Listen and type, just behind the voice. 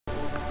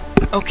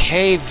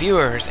Okay,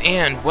 viewers,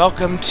 and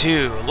welcome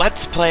to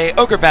Let's Play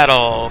Ogre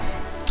Battle!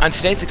 On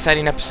today's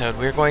exciting episode,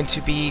 we're going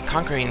to be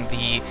conquering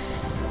the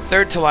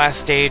third to last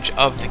stage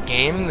of the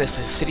game. This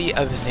is City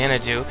of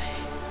Xanadu.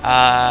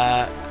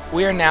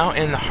 We are now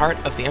in the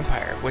heart of the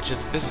Empire,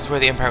 this is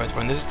where the Empire was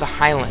born. This is the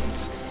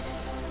Highlands.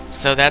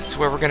 So that's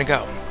where we're going to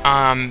go.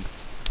 I've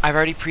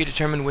already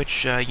predetermined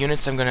which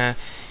units I'm going to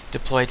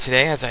deploy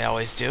today, as I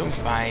always do,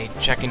 by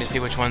checking to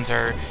see which ones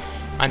are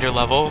under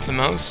level the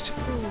most.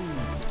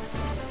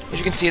 As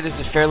you can see, this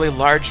is a fairly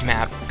large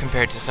map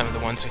compared to some of the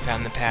ones we've had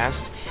in the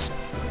past.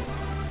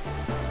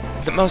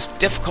 The most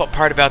difficult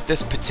part about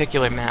this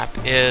particular map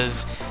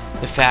is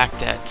the fact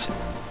that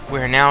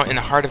we're now in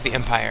the heart of the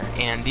Empire,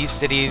 and these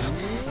cities,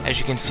 as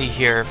you can see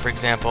here, for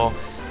example,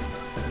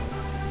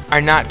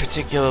 are not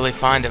particularly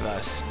fond of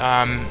us.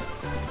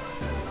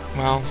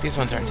 Well, these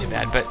ones aren't too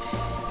bad, but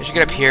as you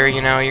get up here,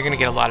 you know, you're going to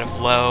get a lot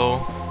of low...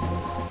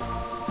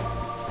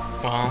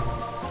 Well,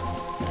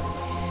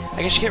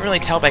 I guess you can't really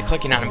tell by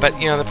clicking on them,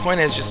 but, you know, the point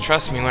is, just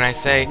trust me when I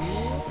say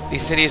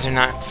these cities are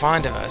not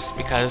fond of us,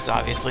 because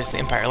obviously it's the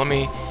Empire. Let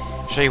me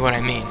show you what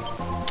I mean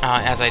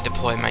as I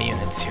deploy my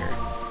units here.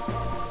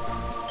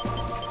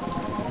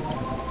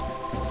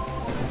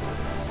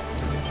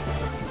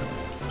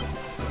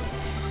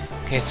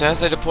 Okay, so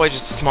as I deploy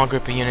just a small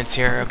group of units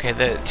here, okay,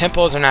 the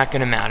temples are not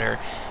going to matter,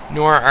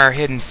 nor are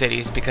hidden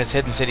cities, because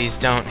hidden cities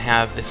don't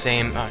have the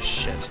same,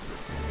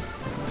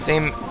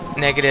 same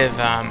negative,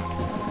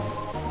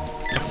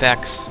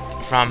 effects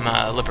from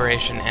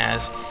liberation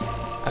as...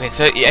 Okay,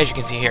 so as you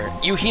can see here,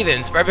 you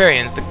heathens,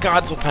 barbarians, the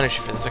gods will punish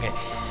you for this. Okay,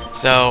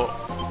 so,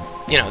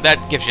 you know, that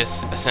gives you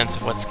a sense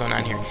of what's going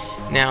on here.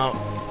 Now,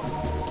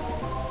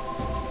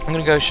 I'm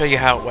going to go show you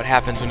what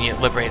happens when you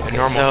liberate a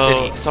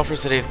normal city, Sulphur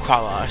City of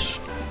Qualash.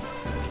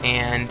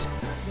 And,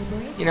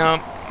 you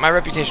know, my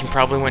reputation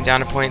probably went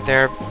down a point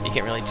there. You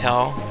can't really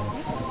tell.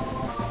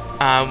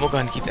 We'll go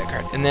ahead and keep that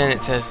card. And then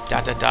it says ...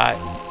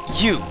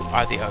 You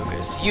are the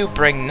ogres. You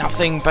bring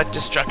nothing but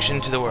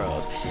destruction to the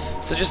world.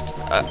 So just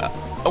a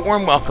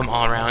warm welcome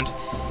all around.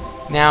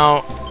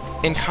 Now,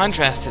 in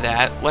contrast to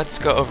that, let's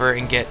go over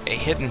and get a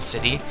hidden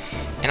city.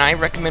 And I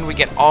recommend we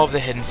get all of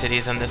the hidden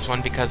cities on this one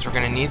because we're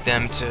going to need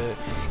them to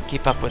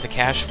keep up with the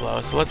cash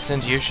flow. So let's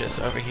send Lucius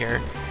over here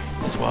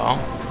as well.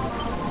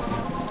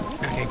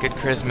 Okay, good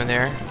charisma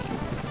there.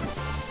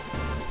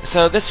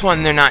 So this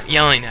one, they're not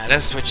yelling at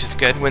us, which is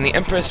good. When the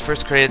Empress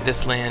first created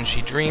this land,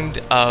 she dreamed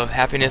of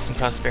happiness and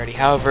prosperity.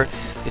 However,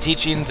 the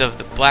teachings of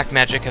the black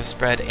magic have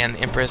spread, and the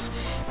Empress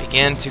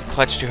began to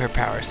clutch to her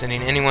power,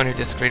 sending anyone who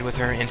disagreed with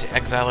her into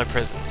exile or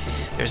prison.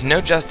 There's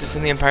no justice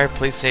in the Empire.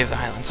 Please save the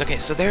Highlands. Okay,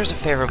 so there's a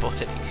favorable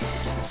city.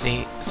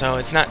 See, so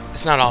it's not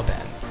all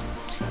bad.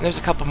 And there's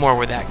a couple more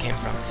where that came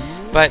from.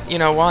 But, you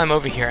know, while I'm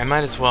over here, I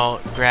might as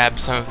well grab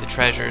some of the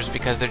treasures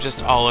because they're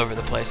just all over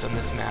the place on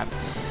this map.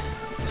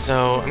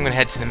 So I'm going to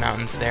head to the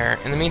mountains there.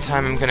 In the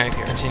meantime, I'm going to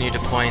continue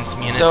deploying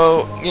some units.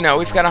 So, you know,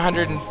 we've got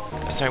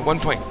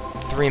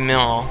 1.3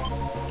 mil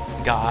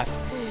goth,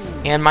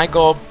 and my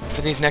goal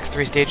for these next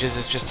 3 stages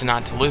is just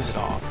not to lose it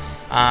all.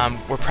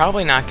 We're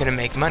probably not going to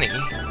make money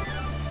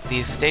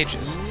these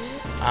stages.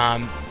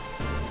 And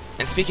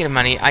speaking of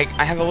money, I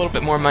have a little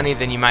bit more money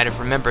than you might have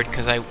remembered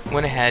because I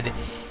went ahead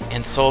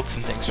and sold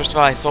some things. First of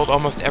all, I sold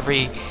almost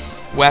every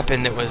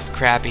weapon that was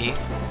crappy,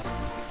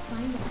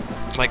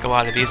 like a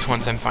lot of these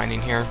ones I'm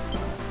finding here.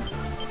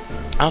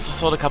 I also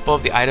sold a couple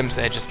of the items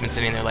that had just been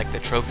sitting there, like the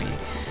trophy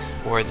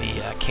or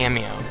the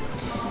cameo,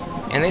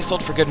 and they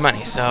sold for good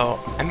money.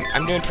 So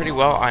I'm doing pretty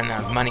well on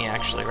money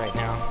actually right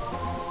now.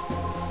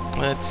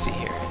 Let's see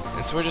here,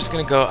 and so we're just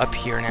gonna go up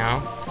here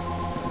now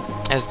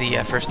as the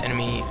first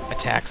enemy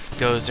attacks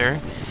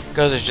Gozer.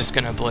 Gozer's just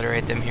gonna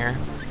obliterate them here.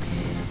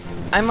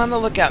 I'm on the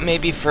lookout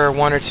maybe for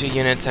 1 or 2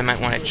 units I might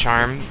want to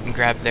charm and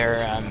grab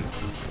their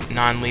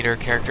non-leader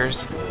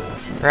characters.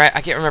 Or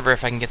I can't remember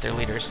if I can get their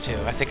leaders too.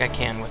 I think I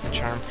can with the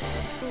charm.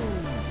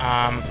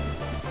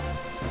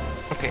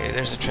 Okay,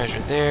 there's a treasure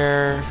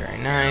there. Very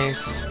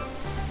nice.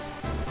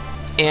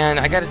 And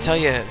I gotta tell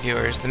you,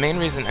 viewers, the main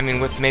reason, I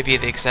mean, with maybe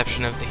the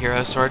exception of the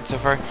hero sword so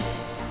far,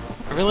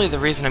 really the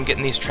reason I'm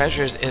getting these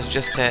treasures is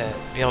just to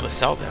be able to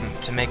sell them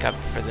to make up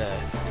for the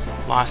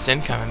lost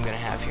income I'm gonna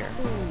have here.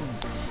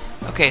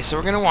 Okay, so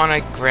we're gonna want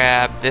to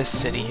grab this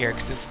city here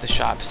because this is the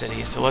shop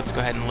city. So let's go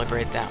ahead and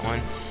liberate that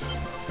one.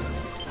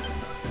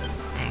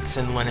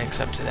 Send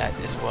Linux up to that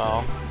as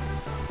well.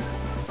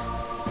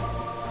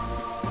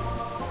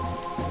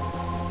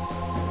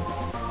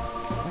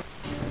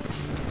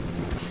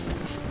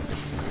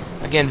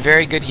 Again,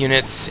 very good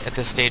units at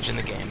this stage in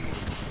the game.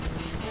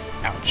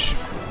 Ouch.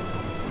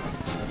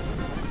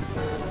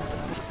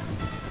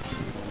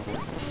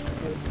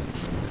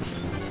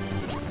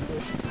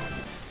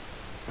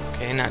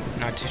 Okay, not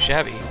too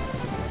shabby.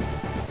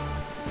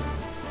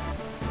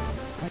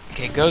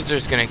 Okay,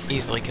 Gozer's gonna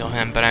easily kill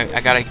him, but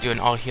I gotta do an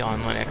all heal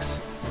on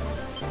Linux.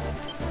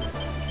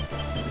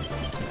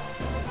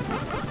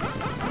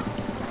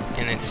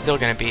 And it's still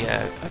gonna be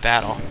a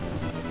battle.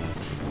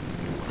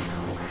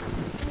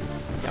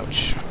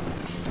 Ouch.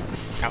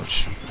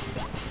 Ouch.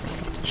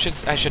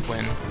 I should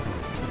win.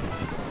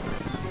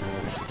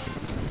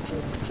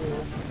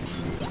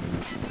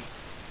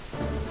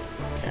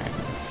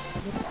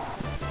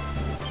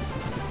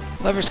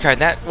 Lover's card,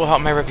 that will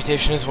help my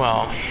reputation as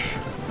well.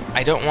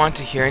 I don't want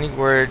to hear any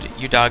word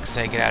you dogs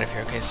say. Get out of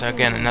here. Okay, so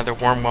again, another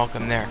warm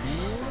welcome there.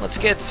 Let's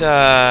get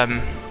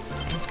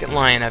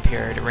Lion up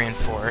here to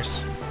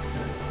reinforce.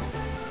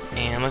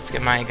 And let's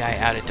get my guy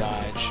out of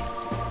dodge.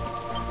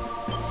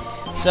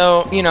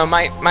 So, you know,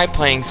 my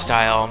playing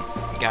style,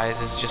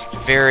 guys, is just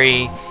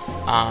very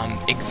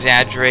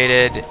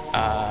exaggerated,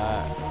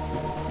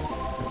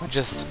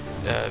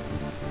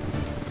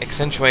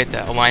 accentuate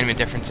the alignment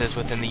differences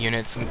within the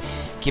units and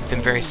keep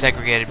them very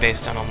segregated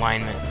based on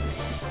alignment.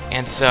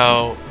 And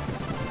so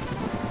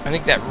I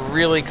think that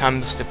really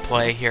comes to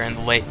play here in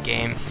the late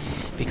game,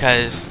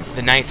 because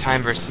the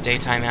nighttime versus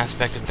daytime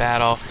aspect of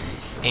battle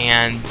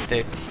and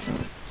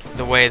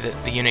the way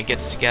that the unit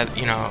gets together,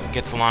 you know,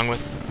 gets along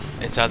with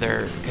its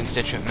other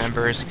constituent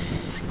members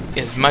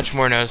is much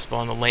more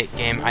noticeable in the late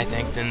game, I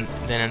think, than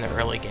in the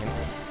early game.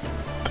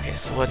 Okay,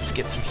 so let's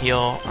get some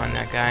heal on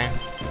that guy,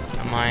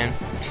 on Lion.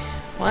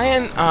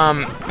 Lion,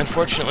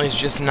 unfortunately, is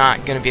just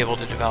not going to be able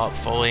to develop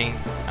fully,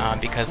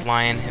 because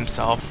Lion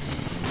himself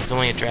is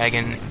only a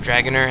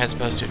Dragoner as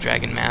opposed to a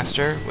Dragon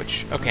Master,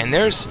 which, okay, and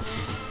there's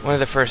one of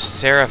the first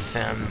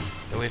Seraphim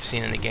that we've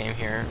seen in the game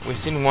here. We've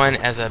seen one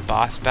as a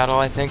boss battle,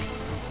 I think,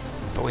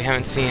 but we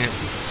haven't seen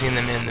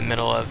them in the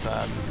middle of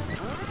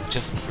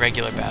just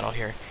regular battle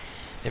here.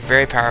 They're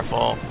very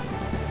powerful,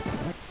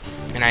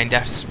 and I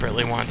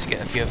desperately want to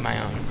get a few of my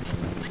own.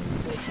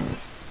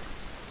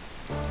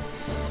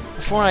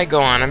 Before I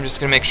go on, I'm just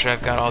going to make sure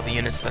I've got all the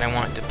units that I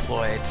want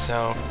deployed.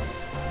 So,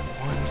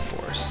 1,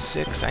 4,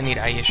 6, I need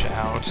Aisha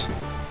out.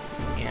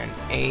 And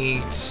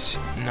 8,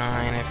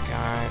 9, I've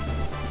got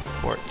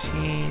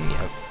 14,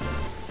 yep.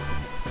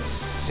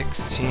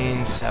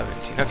 16,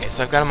 17. Okay,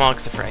 so I've got them all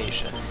except for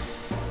Aisha.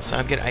 So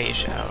I'll get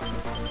Aisha out.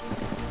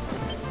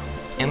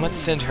 And let's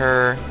send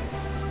her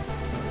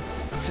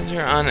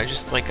on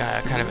just like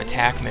a kind of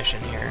attack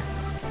mission here.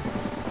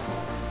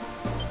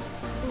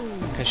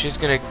 Because she's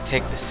going to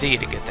take the sea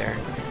to get there.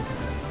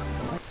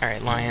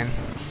 Alright, Lion.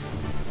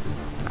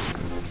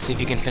 Let's see if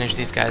you can finish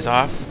these guys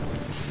off.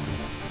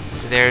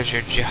 So there's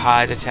your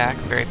Jihad attack.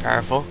 Very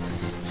powerful.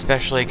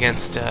 Especially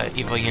against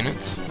evil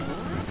units.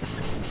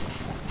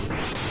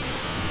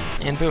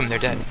 And boom, they're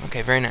dead.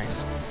 Okay, very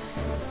nice.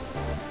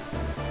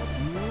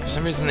 For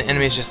some reason the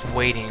enemy is just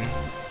waiting.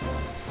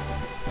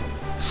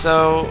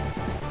 So,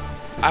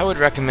 I would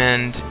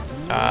recommend,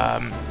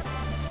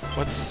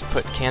 let's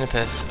put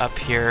Canopus up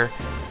here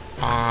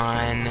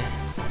on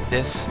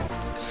this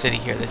city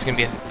here. There's going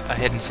to be a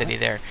hidden city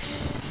there.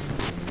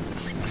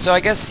 So I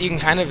guess you can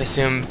kind of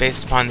assume,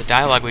 based upon the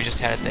dialogue we just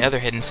had at the other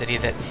hidden city,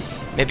 that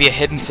maybe a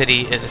hidden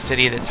city is a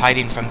city that's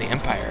hiding from the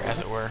Empire, as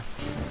it were.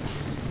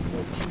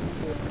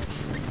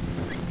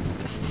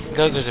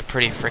 Gozer's a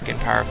pretty frickin'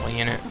 powerful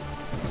unit.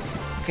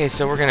 Okay,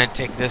 so we're going to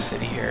take this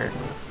city here.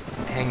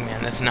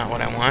 Hangman, that's not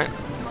what I want.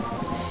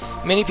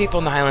 Many people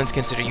in the Highlands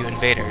consider you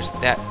invaders.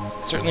 That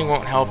certainly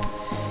won't help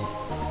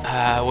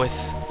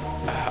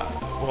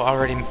will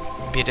already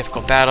be a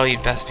difficult battle.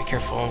 You'd best be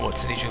careful what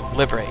cities you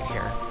liberate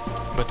here,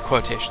 with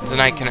quotations,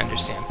 and I can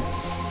understand.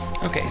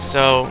 Okay,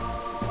 so,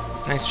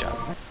 nice job.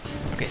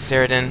 Okay,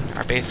 Saradin,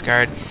 our base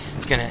guard,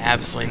 is going to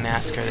absolutely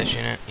massacre this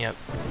unit. Yep.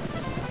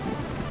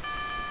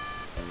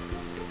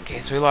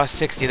 Okay, so we lost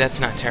 60. That's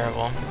not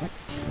terrible.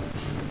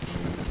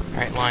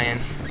 Alright, Lion.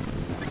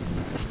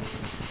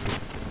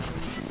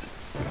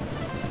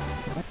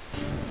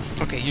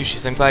 Okay,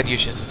 Yushis. I'm glad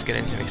Yushis is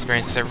getting some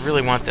experience, because I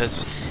really want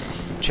those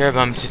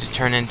Cherubim to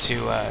turn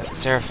into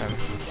Seraphim.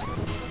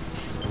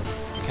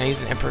 Can I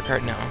use an Emperor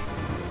card? No.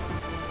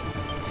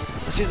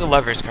 Let's use the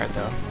Lover's card,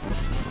 though.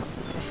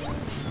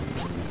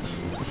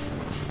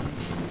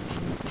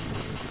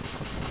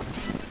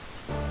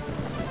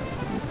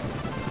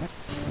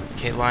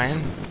 Okay,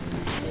 Lion.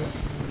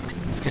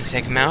 It's going to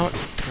take him out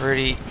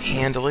pretty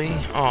handily.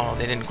 Oh,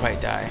 they didn't quite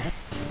die.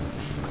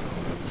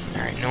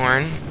 Alright,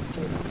 Norn.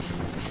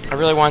 I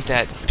really want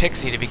that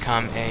Pixie to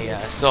become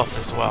a Sylph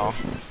as well.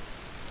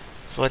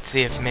 So let's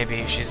see if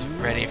maybe she's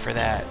ready for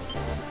that.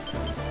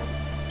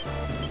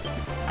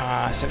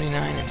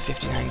 79 and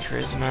 59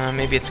 Charisma.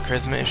 Maybe it's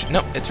Charisma-ish.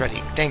 Nope, it's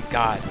ready. Thank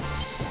God.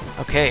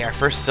 Okay, our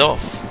first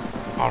Sylph.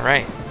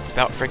 Alright. It's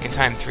about freaking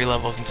time. 3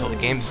 levels until the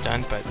game's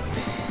done, but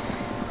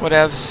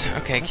whatevs.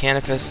 Okay,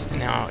 Canopus.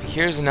 Now,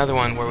 here's another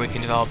one where we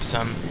can develop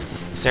some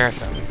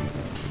Seraphim.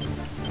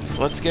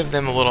 So let's give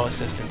them a little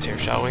assistance here,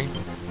 shall we?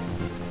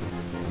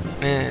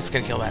 It's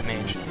gonna kill that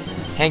mage.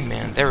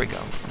 Hangman, there we go.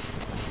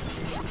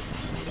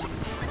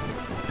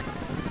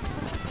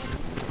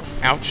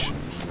 Ouch.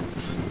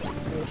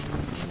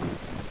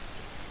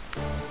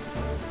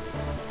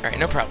 Alright,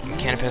 no problem.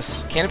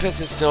 Canopus. Canopus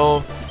is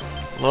still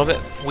a little bit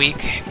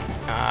weak,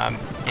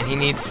 and he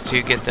needs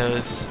to get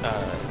those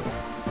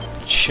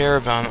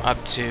Cherubim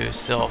up to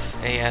Sylph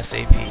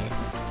ASAP.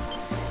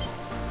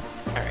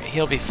 Alright,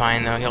 he'll be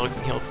fine though.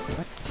 He'll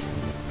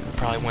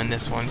probably win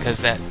this one, because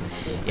that,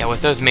 yeah,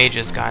 with those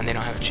mages gone, they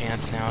don't have a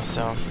chance now,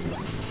 so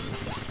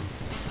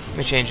let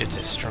me change it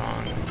to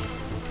strong.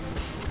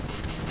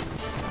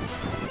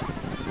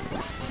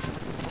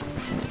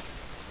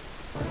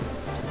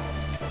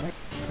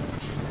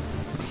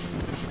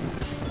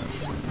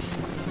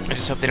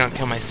 just hope they don't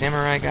kill my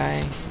samurai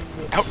guy.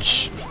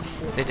 Ouch!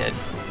 They did.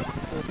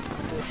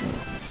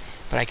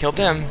 But I killed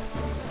them.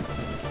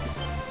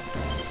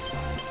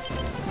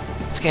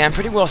 It's okay, I'm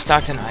pretty well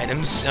stocked on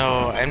items,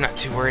 so I'm not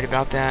too worried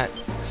about that.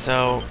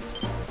 So,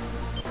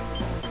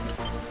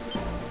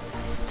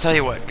 tell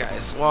you what,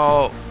 guys.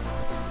 Well,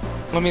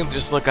 let me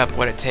just look up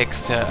what it takes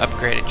to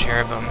upgrade a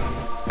cherubim.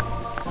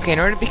 Okay, in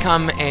order to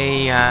become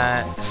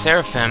a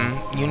seraphim,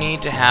 you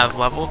need to have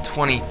level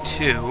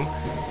 22.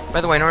 By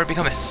the way, in order to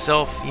become a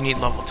sylph, you need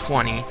level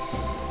 20.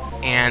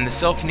 And the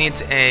sylph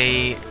needs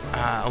a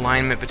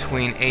alignment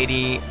between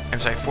 40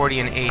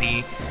 and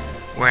 80,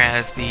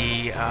 whereas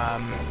the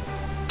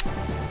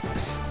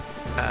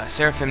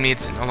seraphim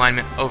needs an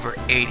alignment over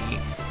 80,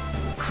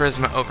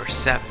 charisma over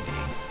 70.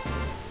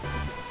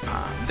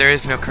 There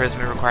is no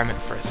charisma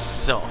requirement for a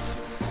sylph,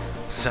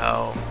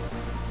 so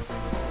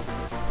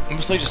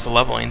mostly just a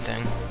leveling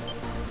thing.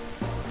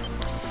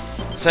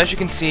 So as you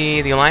can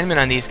see, the alignment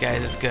on these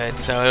guys is good,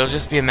 so it'll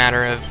just be a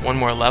matter of one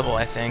more level,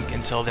 I think,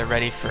 until they're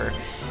ready for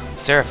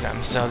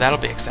seraphim, so that'll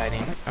be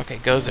exciting. Okay,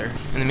 Gozer.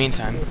 In the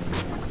meantime,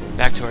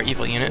 back to our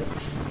evil unit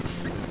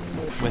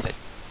with a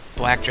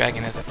black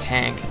dragon as a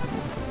tank,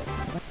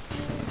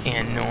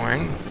 and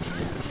Norn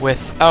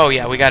with, oh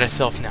yeah, we got a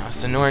sylph now.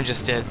 So Norn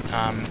just did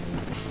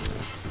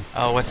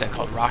oh, what's that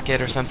called,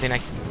 rocket or something?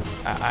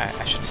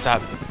 I should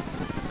stop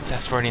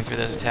fast forwarding through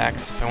those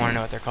attacks if I want to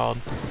know what they're called.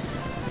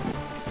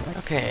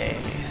 Okay,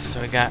 so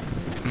we got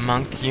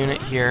monk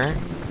unit here,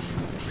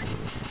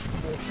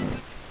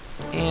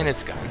 and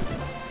it's gone.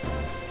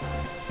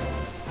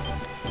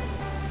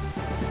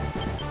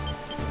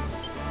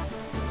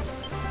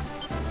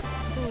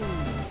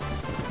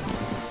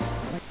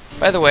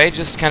 By the way,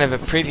 just kind of a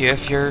preview,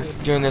 if you're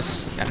doing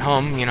this at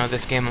home, you know,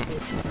 this game,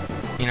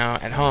 you know,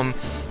 at home,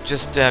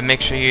 just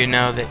make sure you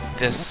know that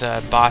this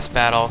boss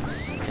battle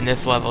in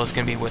this level is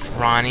going to be with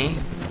Ronnie.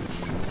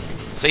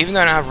 So even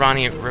though I don't have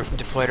Ronnie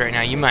deployed right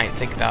now, you might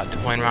think about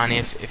deploying Ronnie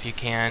if you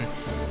can,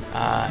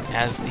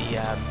 as the,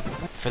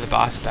 for the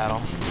boss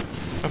battle.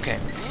 Okay,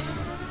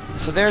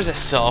 so there's a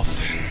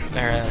sylph,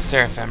 or a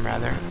seraphim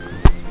rather.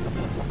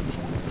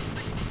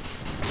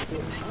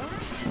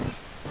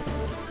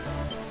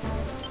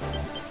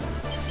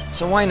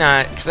 So why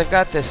not? Because I've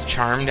got this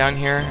charm down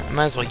here. I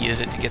might as well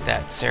use it to get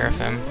that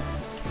seraphim.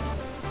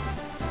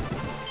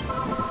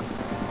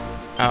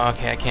 Oh,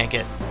 okay. I can't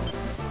get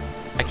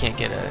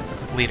a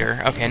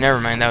leader. Okay, never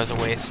mind. That was a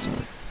waste.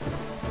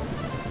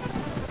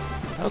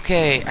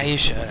 Okay,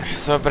 Aisha.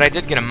 So, but I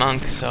did get a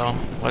monk, so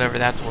whatever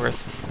that's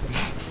worth.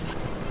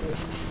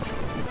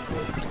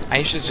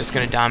 Aisha's just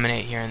going to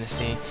dominate here in the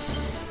sea.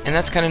 And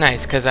that's kind of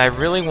nice, because I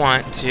really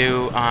want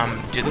to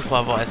do this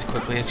level as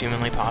quickly as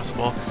humanly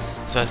possible,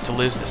 so as to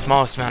lose the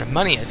smallest amount of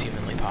money as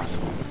humanly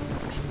possible.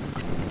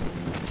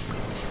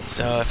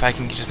 So if I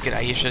can just get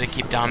Aisha to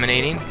keep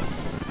dominating,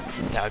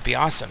 that would be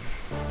awesome.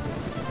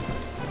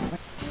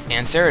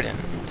 And Saradin.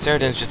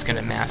 Saradin's just going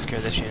to massacre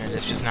this unit.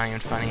 It's just not even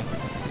funny.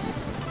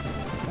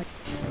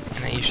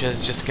 And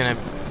Aisha's just going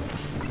to,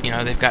 you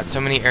know, they've got so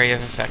many area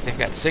of effect. They've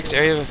got 6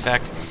 area of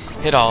effect,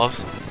 hit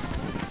alls,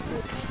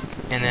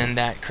 and then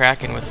that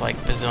Kraken with like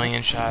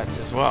bazillion shots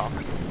as well.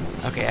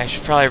 Okay, I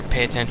should probably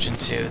pay attention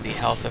to the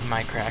health of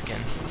my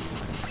Kraken.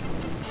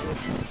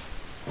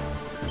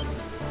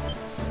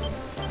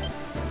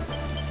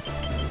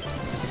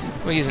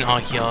 We'll use an all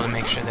heal to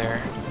make sure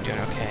they're doing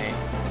okay.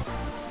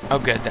 Oh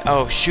good,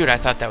 oh shoot, I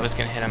thought that was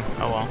going to hit him.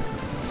 Oh well.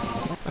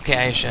 Okay,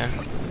 Aisha,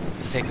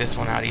 take this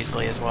one out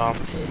easily as well.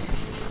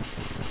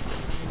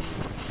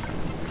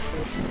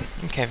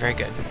 Okay, very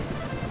good.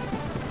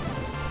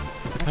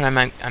 And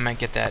I might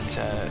get that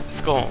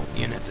skull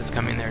unit that's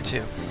coming there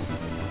too.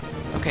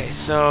 Okay,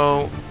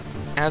 so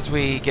as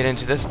we get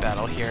into this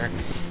battle here,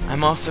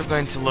 I'm also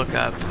going to look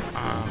up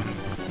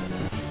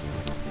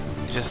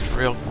just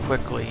real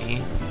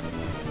quickly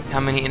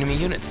how many enemy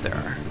units there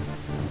are.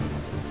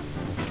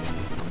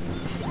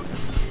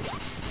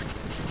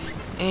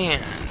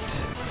 And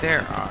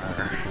there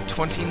are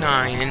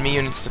 29 enemy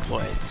units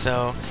deployed,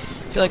 so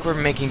I feel like we're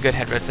making good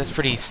headroads. That's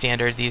pretty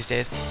standard these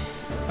days.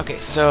 Okay,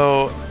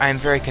 so I'm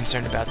very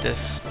concerned about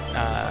this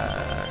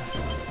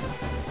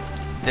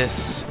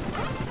this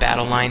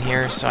battle line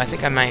here, so I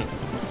think I might,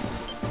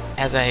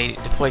 as I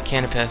deploy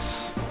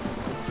Canopus,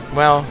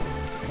 well,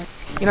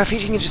 you know, if he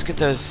can just get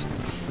those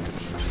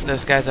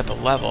guys up a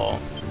level,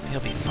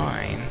 he'll be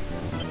fine.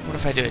 What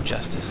if I do a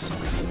Justice?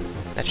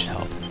 That should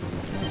help.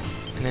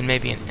 And then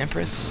maybe an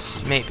Empress?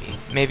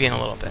 Maybe in a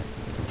little bit.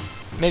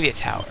 Maybe a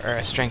Tower, or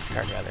a Strength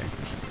card rather.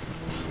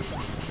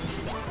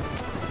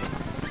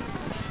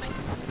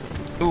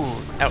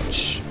 Ooh,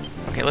 ouch.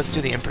 Okay, let's do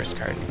the Empress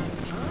card.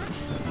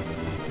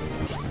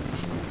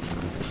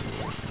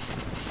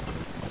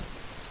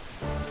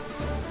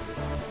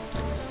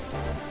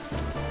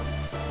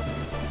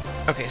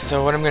 Okay,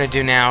 so what I'm going to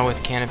do now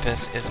with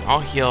Canopus is an all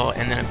heal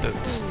and then a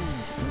boots.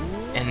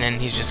 And then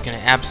he's just going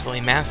to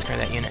absolutely massacre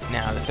that unit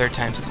now. The third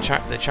time's the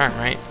charm,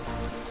 right?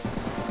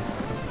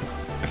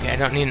 Okay, I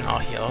don't need an all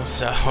heal,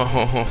 so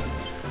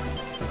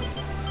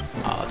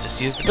I'll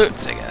just use the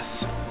boots, I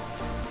guess.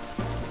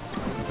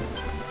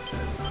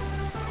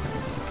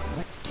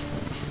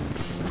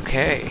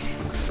 Okay.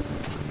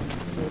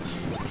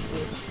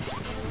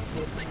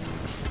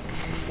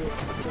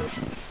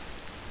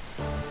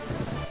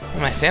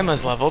 Well, my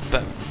Samma's leveled,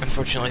 but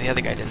unfortunately the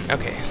other guy didn't.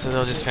 Okay, so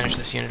they'll just finish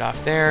this unit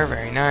off there.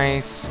 Very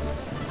nice.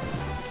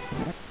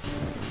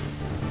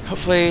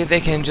 Hopefully they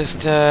can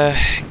just I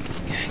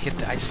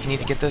just need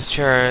to get those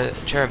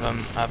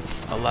cherubim up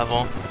a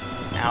level.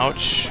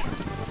 Ouch.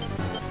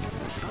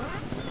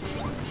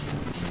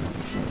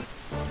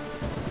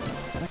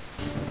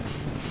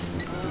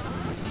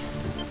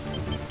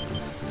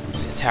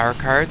 So a tower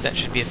card that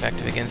should be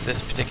effective against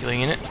this particular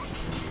unit.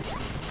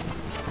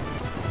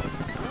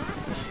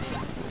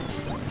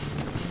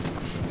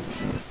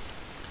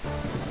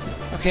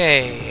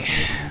 Okay,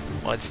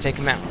 let's take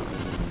him out.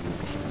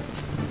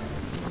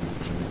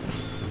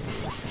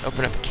 Let's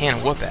open up a can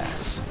of whoop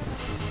ass.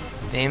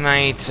 They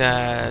might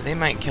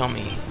kill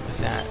me with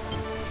that.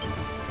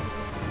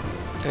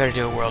 I better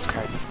do a world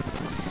card.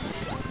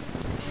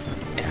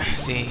 Yeah,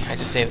 see, I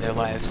just saved their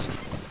lives.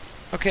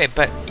 Okay,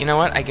 but you know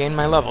what? I gained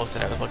my levels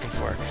that I was looking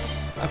for.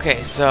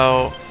 Okay,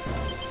 so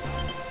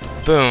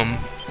boom,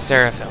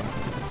 Seraphim.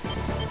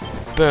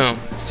 Boom,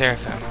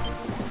 Seraphim.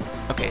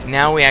 Okay,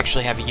 now we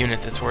actually have a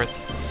unit that's worth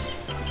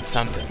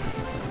something.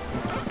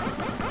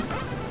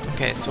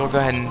 Okay, so we'll go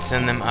ahead and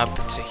send them up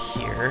to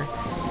here.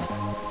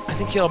 I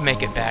think he'll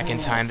make it back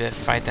in time to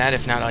fight that.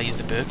 If not, I'll use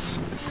the boots.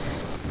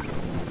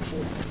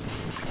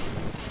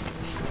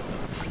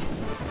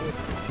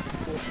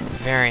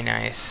 Very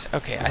nice.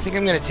 Okay, I think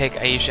I'm going to take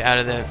Aisha out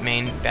of the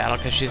main battle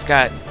because she's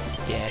got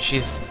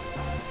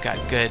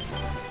good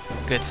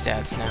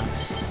stats now.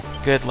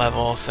 Good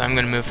level, so I'm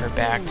going to move her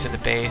back to the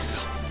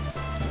base.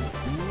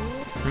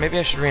 Or maybe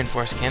I should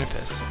reinforce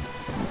Canopus.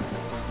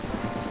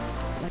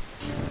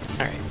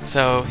 Alright,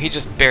 so he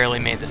just barely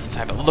made this in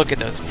time, but look at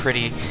those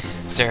pretty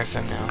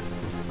Seraphim now.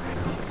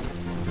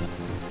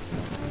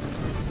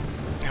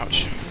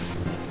 Ouch.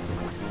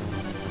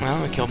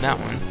 Well, we killed that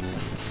one.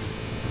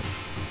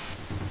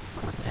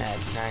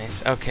 That's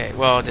nice. Okay,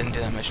 well, it didn't do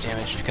that much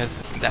damage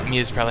because that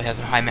Muse probably has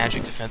a high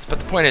magic defense, but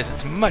the point is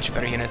it's a much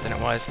better unit than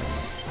it was.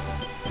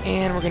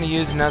 And we're going to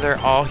use another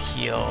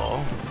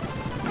all-heal.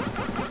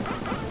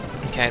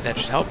 Okay, that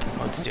should help.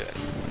 Let's do it.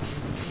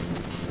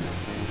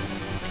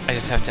 I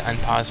just have to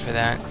unpause for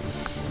that.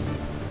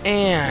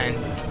 And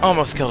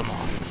almost killed them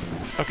all.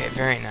 Okay,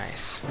 very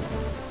nice.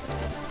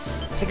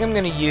 I think I'm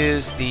going to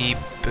use the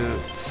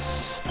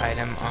boots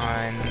item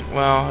on...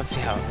 Well, let's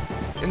see how...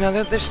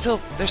 No, they're still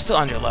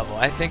under level.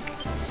 I think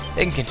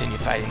they can continue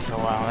fighting for a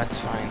while. That's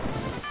fine.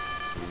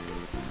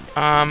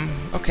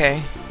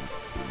 Okay.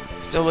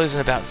 Still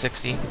losing about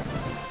 60.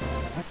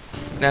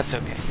 That's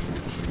okay.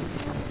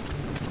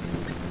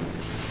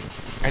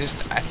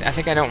 I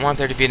think I don't want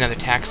there to be another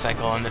tax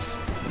cycle on this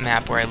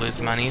map where I lose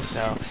money,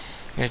 so I'm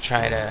going to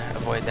try to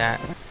avoid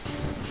that.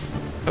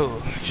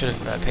 Oh, should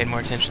have paid more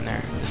attention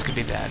there. This could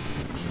be bad.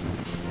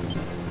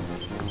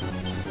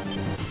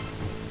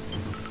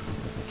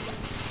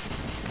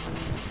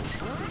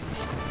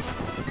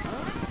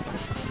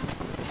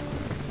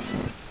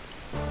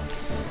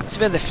 Too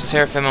bad the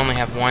Seraphim only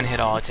have one hit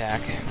all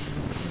attack.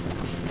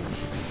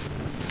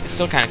 It's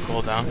still kind of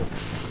cool though.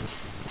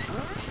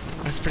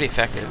 It's pretty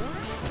effective.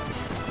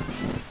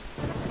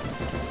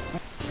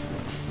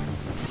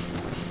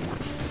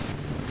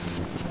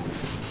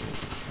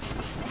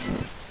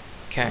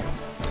 Okay.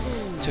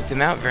 Took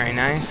them out, very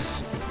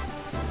nice.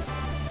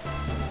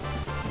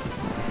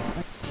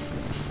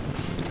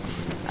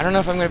 I don't know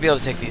if I'm going to be able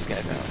to take these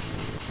guys out.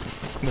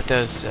 With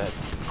those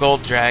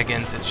gold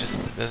dragons, it's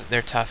just,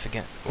 they're tough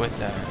again with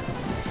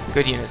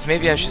good units.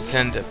 Maybe I should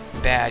send a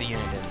bad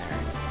unit in there.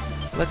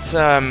 Let's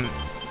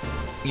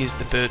use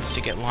the boots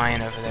to get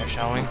Lion over there,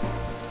 shall we?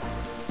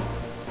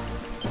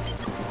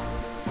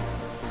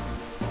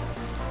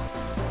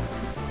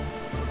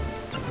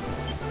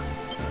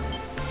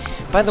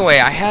 By the way,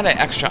 I had an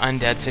extra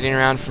undead sitting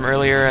around from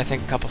earlier, I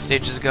think a couple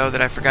stages ago,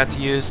 that I forgot to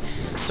use.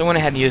 So I went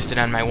ahead and used it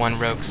on my one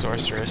rogue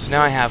sorcerer. So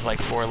now I have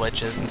like 4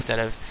 liches instead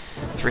of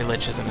 3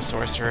 liches and a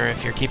sorcerer.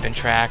 If you're keeping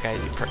track,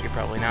 you're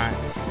probably not.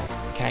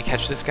 Can I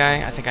catch this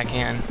guy? I think I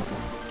can.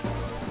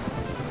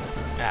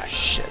 Ah,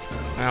 shit.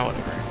 Well,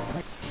 whatever.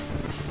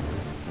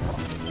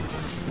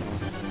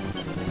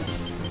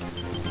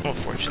 Well,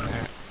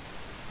 fortunate.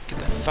 Get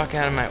the fuck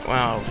out of my...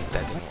 Well,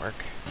 that didn't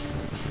work.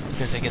 I was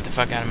gonna say get the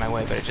fuck out of my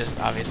way, but it just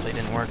obviously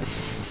didn't work.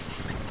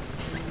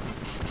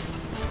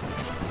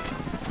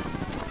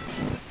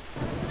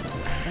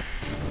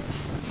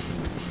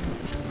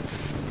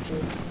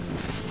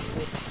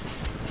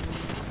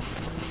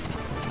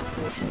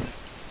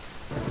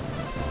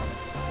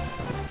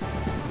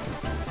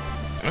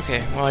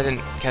 Okay, well I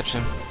didn't catch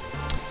him.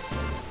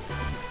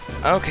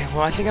 Okay,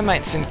 well I think I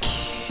might send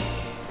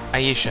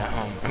Aisha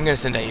home. I'm gonna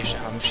send Aisha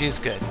home. She's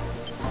good.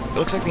 It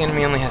looks like the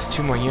enemy only has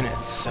 2 more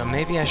units, so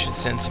maybe I should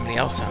send somebody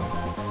else home.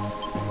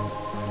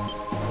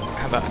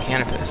 How about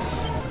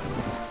Canopus?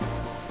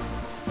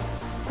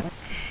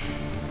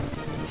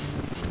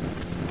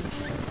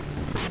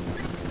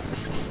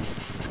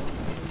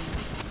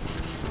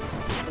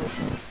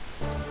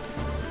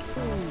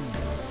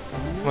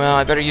 Well,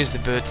 I better use the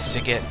boots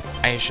to get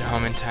Aisha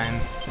home in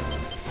time.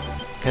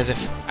 Because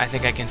I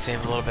think I can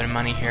save a little bit of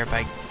money here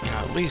by, you know,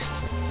 at least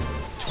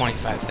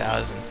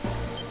 25,000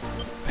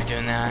 by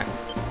doing that.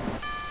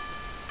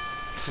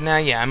 So now,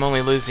 yeah, I'm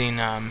only losing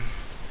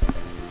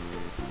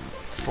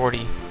 40,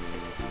 a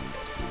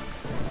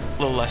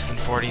little less than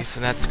 40, so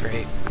that's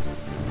great.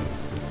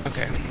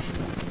 Okay.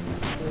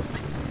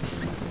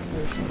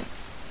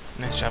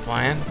 Nice job,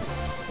 Lion.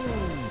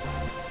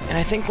 And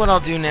I think what I'll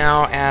do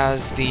now,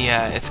 as the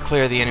it's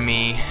clear the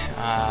enemy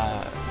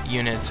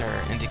units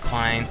are in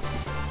decline,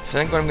 so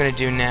I think what I'm going to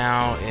do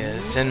now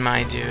is send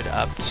my dude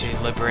up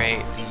to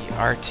liberate the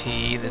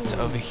RT that's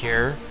over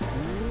here.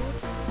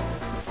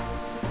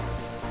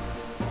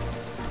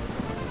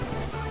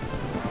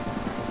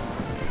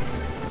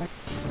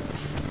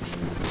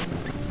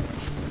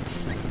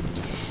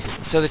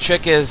 So the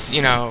trick is,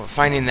 you know,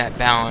 finding that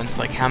balance,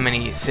 like how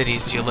many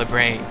cities do you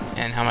liberate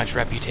and how much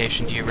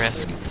reputation do you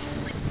risk.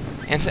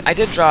 And I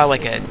did draw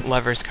like a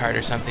lever's card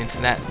or something, so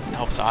that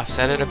helps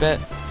offset it a bit.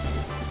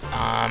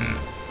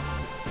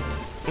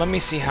 Let me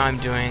see how I'm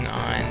doing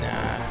on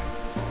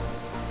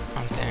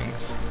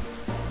things.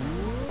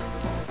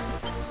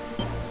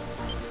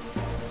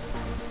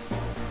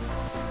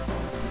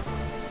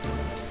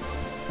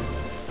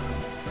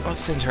 Let's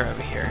send her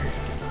over here.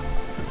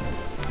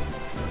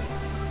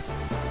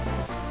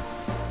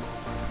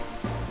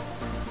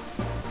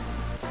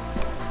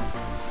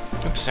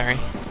 Oops, sorry.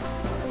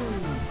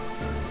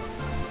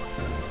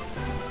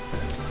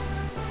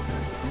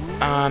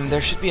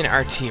 There should be an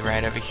RT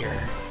right over here.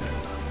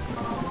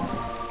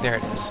 There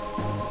it is.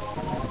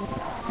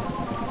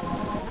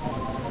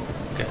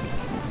 Good.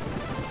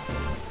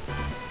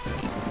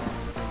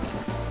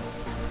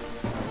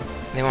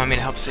 They want me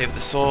to help save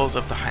the souls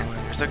of the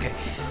Highlanders. Okay.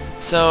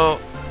 So,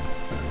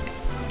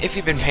 if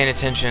you've been paying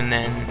attention,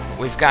 then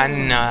we've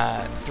gotten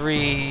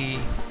 3,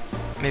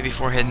 maybe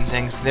 4 hidden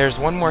things. There's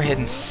one more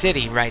hidden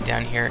city right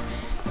down here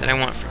that I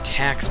want for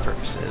tax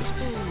purposes.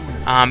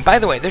 By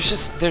the way,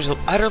 there's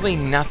utterly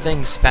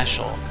nothing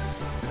special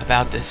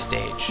about this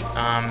stage,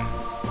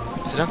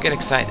 so don't get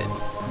excited.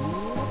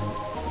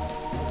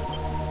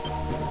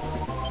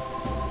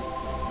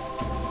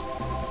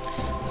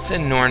 Let's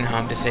send Norn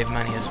home to save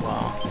money as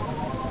well.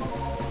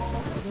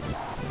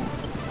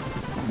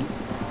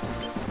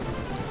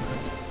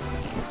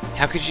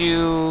 How could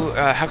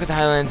the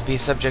Highlands be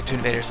subject to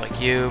invaders like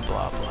you?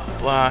 Blah blah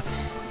blah.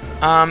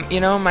 You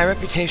know, my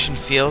reputation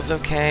feels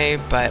okay,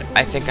 but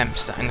I think I'm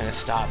gonna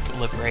stop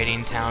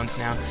liberating towns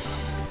now.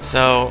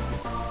 So,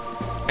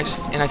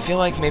 I feel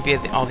like maybe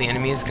all the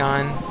enemy is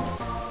gone.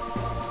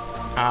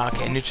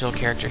 Okay, neutral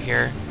character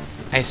here.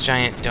 Ice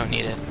Giant, don't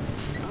need it.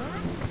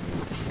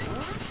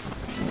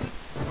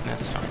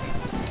 That's fine.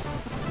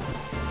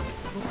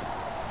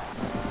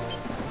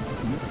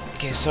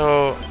 Okay,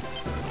 so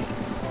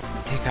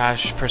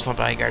Hikash, personal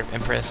bodyguard of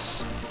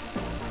Empress,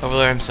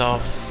 Overlord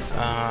himself.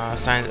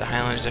 Sign that the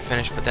Highlanders are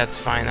finished, but that's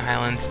fine. The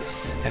Highlands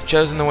have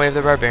chosen the way of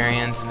the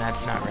barbarians, and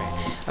that's not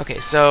right. Okay,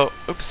 so,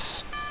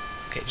 oops.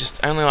 Okay,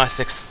 I only lost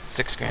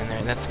six grand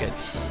there. That's good.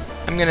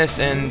 I'm gonna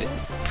send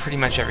pretty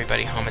much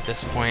everybody home at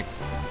this point,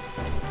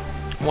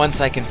 once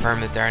I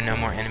confirm that there are no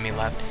more enemy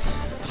left.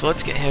 So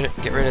let's get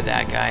rid of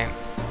that guy.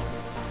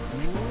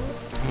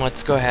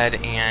 Let's go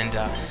ahead and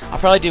I'll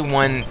probably do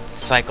one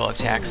cycle of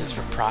taxes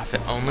for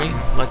profit only.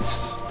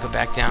 Let's go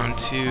back down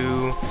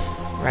to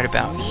right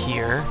about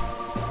here.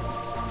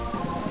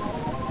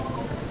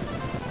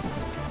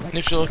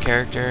 Neutral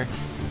character.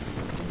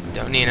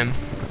 Don't need him.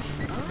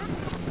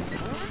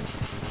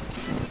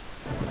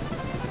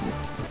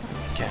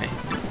 Okay.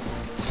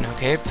 Snow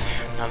cape.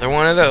 Another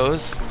one of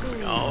those, because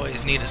we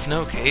always need a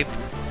snow cape.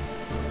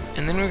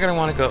 And then we're going to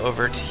want to go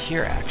over to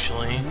here,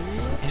 actually.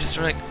 And just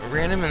sort of like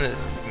random in the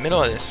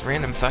middle of this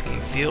random fucking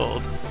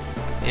field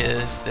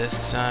is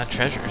this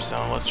treasure. So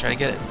let's try to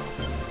get it.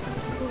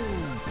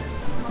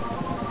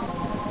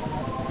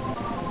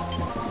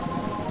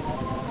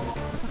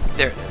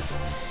 There it is.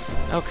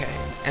 Okay,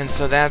 and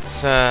so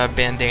that's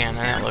bandana.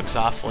 That looks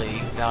awfully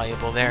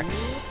valuable there.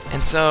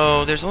 And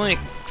so there's only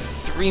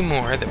 3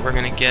 more that we're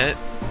gonna get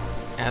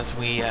as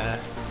we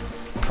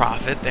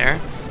profit there.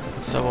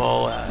 So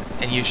we'll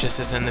and Eustace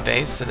is in the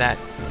base, so that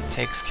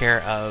takes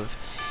care of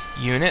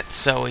units.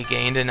 So we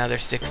gained another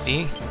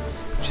 60,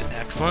 which is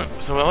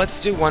excellent. So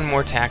let's do one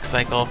more tax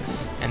cycle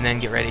and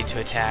then get ready to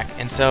attack.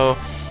 And so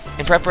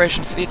in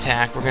preparation for the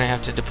attack, we're gonna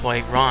have to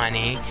deploy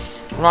Ronnie.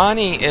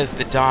 Ronnie is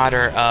the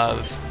daughter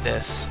of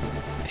this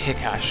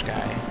Hikash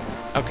guy.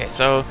 Okay,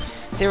 so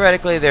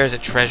theoretically there's a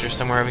treasure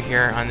somewhere over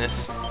here on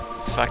this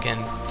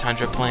fucking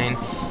tundra plain.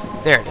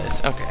 There it is.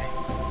 Okay.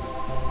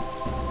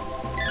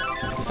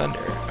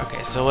 Thunder.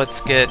 Okay, so let's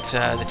get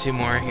the 2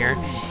 more here,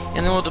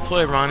 and then we'll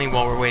deploy Ronnie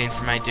while we're waiting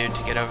for my dude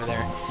to get over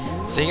there.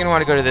 So you're gonna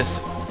want to go to this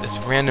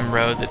random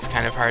road that's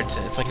kind of hard to.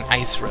 It's like an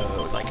ice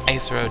road, like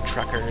ice road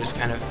truckers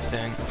kind of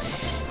thing.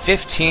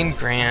 15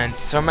 grand.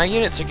 So my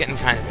units are getting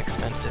kind of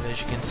expensive,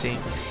 as you can see.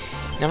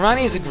 Now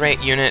Ronnie is a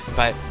great unit,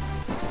 but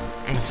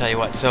I'm gonna tell you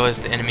what, so is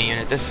the enemy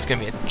unit. This is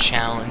gonna be a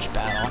challenge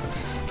battle.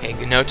 Okay,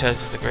 Gnotos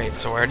is a great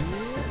sword.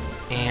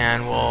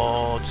 And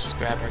we'll just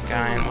grab our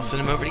guy and we'll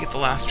send him over to get the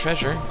last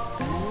treasure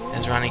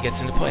as Ronnie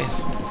gets into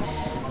place.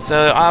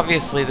 So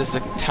obviously this is a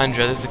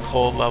tundra, this is a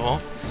cold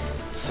level.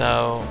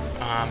 So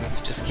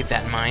just keep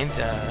that in mind.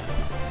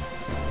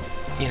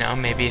 You know,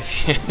 maybe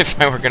if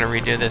I were going to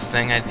redo this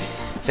thing, I'd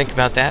think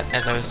about that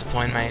as I was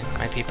deploying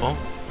my people.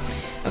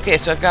 Okay,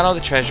 so I've got all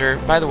the treasure.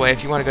 By the way,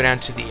 if you want to go down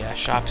to the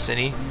shop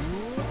city,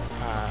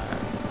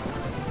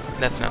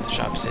 that's not the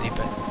shop city,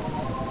 but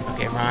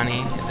okay,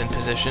 Ronnie is in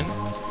position.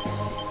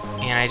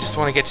 And I just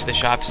want to get to the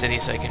shop city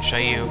so I can show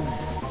you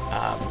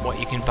what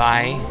you can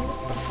buy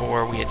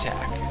before we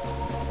attack.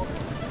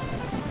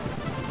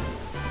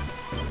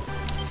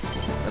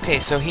 Okay,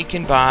 so he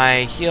can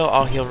buy heal,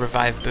 all heal,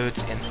 revive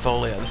boots, and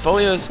folio. The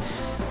folios,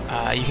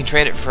 you can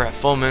trade it for a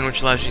full moon,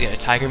 which allows you to get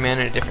a tiger man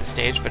at a different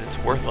stage, but it's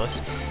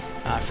worthless,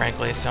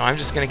 frankly. So I'm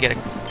just going to get a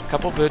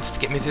couple boots to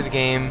get me through the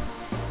game,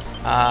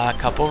 a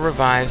couple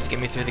revives to get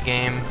me through the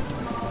game,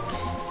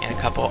 and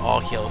a couple all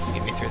heals to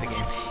get me through the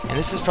game. And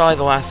this is probably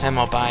the last time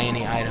I'll buy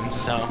any items,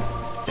 so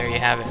there you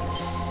have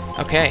it.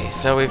 Okay,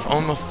 so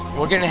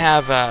we're going to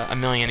have a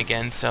million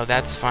again, so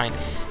that's fine.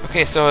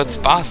 Okay, so it's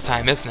boss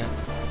time, isn't it?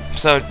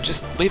 So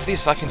just leave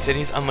these fucking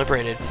cities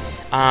unliberated.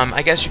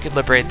 I guess you could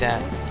liberate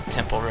that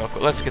temple real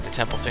quick. Let's get the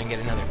temple so we can get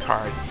another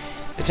card.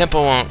 The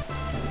temple won't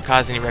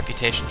cause any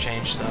reputation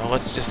change, so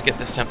let's just get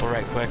this temple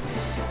right quick.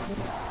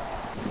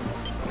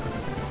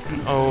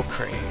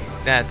 Ogre.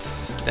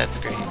 That's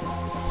great.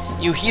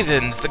 You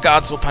heathens, the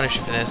gods will punish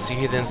you for this. You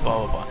heathens,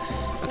 blah blah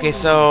blah. Okay,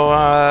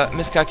 so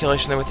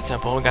miscalculation there with the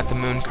temple. We got the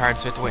moon card,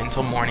 so we have to wait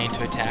until morning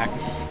to attack,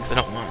 because I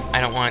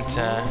don't want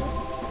to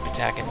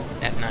attack it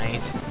at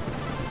night.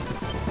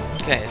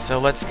 Okay, so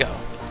let's go.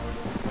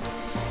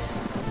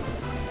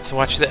 So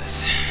watch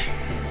this.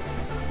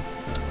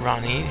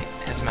 Ronnie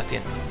has met the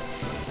enemy.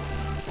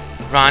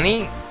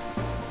 Ronnie,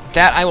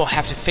 that I will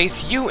have to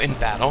face you in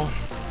battle.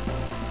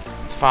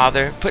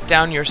 Father, put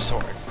down your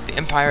sword. The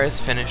Empire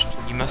is finished.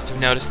 You must have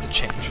noticed the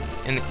change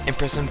in the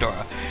Empress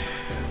Endora.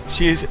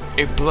 She is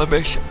a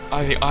blemish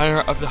on the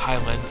honor of the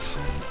Highlands.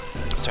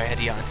 Sorry, I had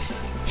to yawn.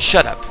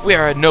 Shut up. We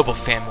are a noble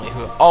family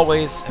who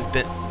always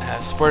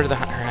have supported Her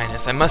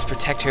Highness. I must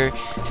protect her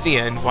to the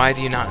end. Why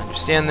do you not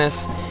understand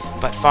this?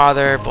 But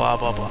father, blah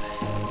blah blah.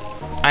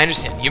 I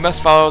understand. You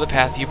must follow the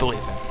path you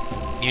believe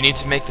in. You need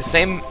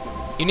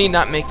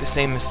not make the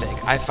same mistake.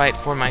 I fight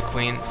for my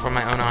queen, for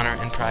my own honor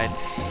and pride.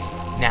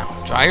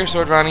 Now, draw your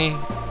sword, Ronnie.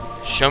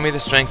 Show me the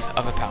strength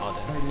of a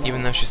paladin.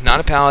 Even though she's not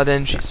a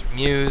paladin, she's a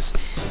muse.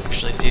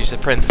 Actually, she's a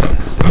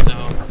princess. So,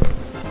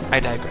 I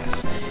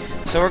digress.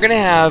 So we're gonna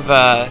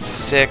have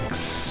 6,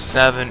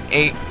 7,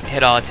 8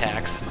 hit all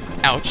attacks.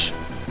 Ouch.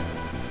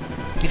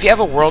 If you have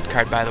a world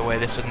card, by the way,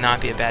 this would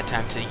not be a bad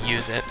time to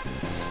use it.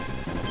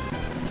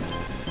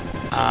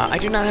 I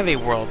do not have a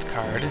world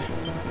card.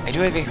 I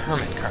do have a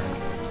hermit card.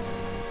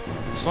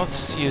 So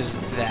let's use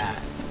that.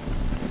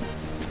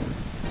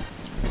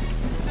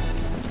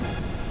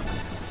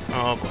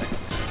 Oh boy.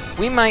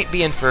 We might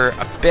be in for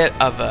a bit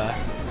of a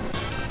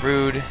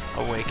rude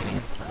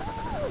awakening.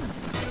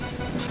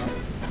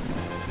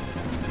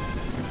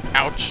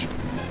 Ouch.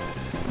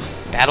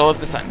 Battle of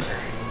the Thunder.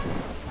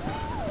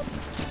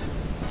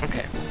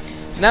 Okay.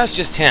 So now it's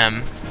just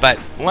him, but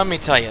let me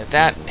tell you,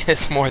 that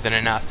is more than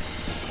enough.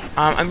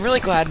 I'm really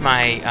glad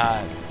my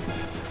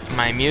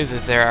my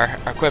muses there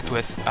are equipped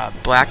with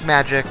black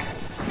magic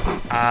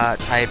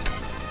type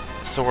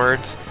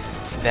swords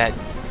that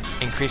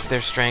increase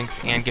their strength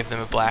and give them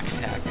a black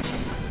attack,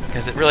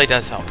 because it really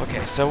does help.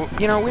 Okay, so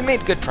you know, we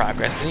made good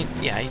progress, and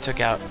he took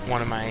out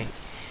one of my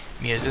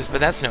muses, but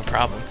that's no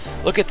problem.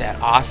 Look at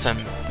that awesome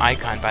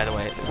icon, by the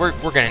way. We're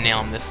gonna nail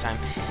him this time.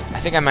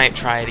 I think I might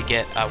try to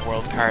get a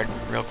world card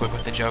real quick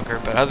with the Joker,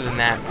 but other than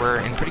that, we're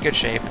in pretty good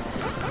shape.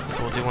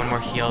 So we'll do one more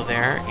heal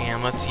there,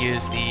 and let's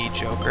use the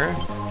Joker.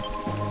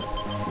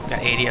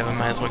 Got 80 of them,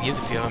 might as well use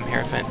a few of them.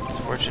 Hierophant,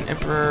 Fortune,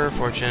 Emperor,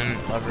 Fortune,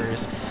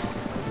 Lovers,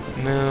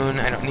 Moon.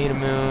 I don't need a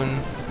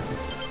moon.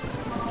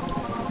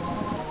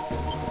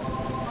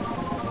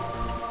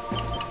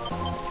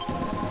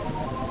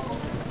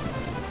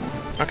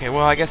 Okay,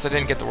 well, I guess I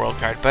didn't get the world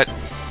card, but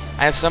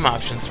I have some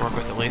options to work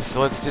with at least, so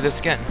let's do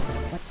this again.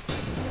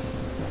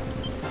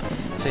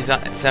 So he's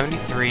at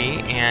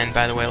 73, and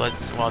by the way,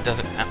 it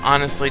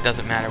honestly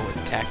doesn't matter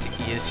what tactic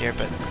you use here,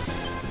 but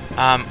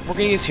we're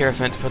going to use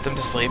Hierophant to put them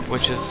to sleep,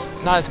 which is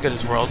not as good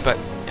as World, but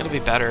it'll be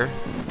better.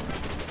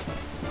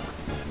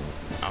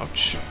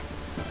 Ouch.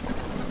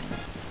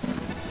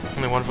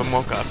 Only one of them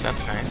woke up,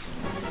 that's nice.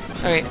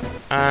 Okay,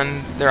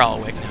 and they're all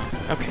awake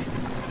now. Okay.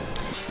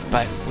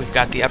 But we've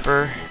got the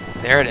upper.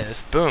 There it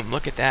is. Boom,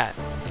 look at that.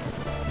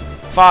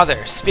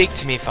 Father, speak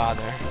to me,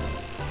 Father.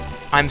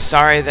 I'm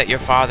sorry that your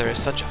father is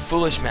such a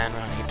foolish man,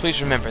 Ronnie.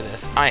 Please remember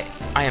this. I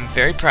am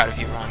very proud of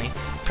you, Ronnie.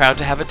 Proud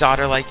to have a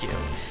daughter like you.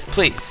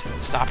 Please,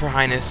 stop Her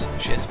Highness.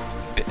 She has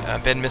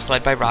been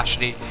misled by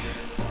Rashidi.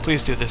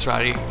 Please do this,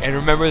 Ronnie. And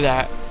remember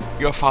that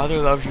your father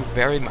loves you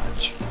very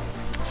much.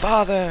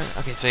 Father!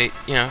 Okay, so,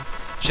 you know,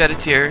 shed a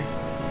tear.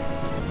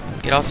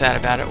 Get all sad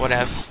about it,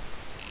 whatevs.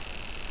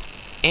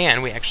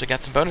 And we actually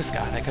got some bonus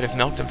goth. I could have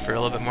milked him for a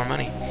little bit more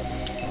money.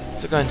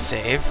 So go ahead and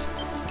save.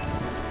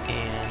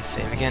 And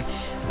save again.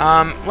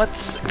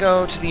 Let's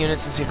go to the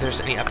units and see if there's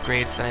any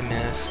upgrades that I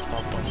missed.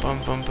 Oh, boom, boom,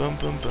 boom, boom,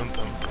 boom, boom,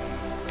 boom,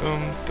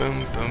 boom,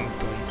 boom, boom,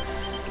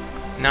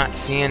 boom. Not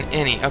seeing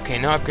any. Okay,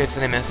 no upgrades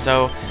that I missed.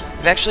 So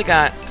we've actually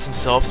got some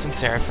Sylphs and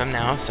Seraphim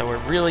now, so we're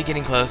really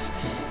getting close.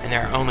 And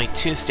there are only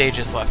 2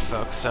 stages left,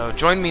 folks. So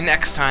join me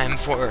next time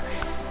for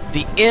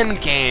the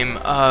end game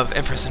of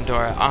Empress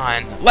Endora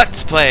on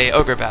Let's Play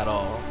Ogre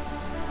Battle.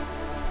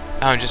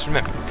 Oh, and just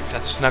remember,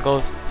 Professor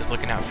Snuggles is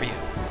looking out for you.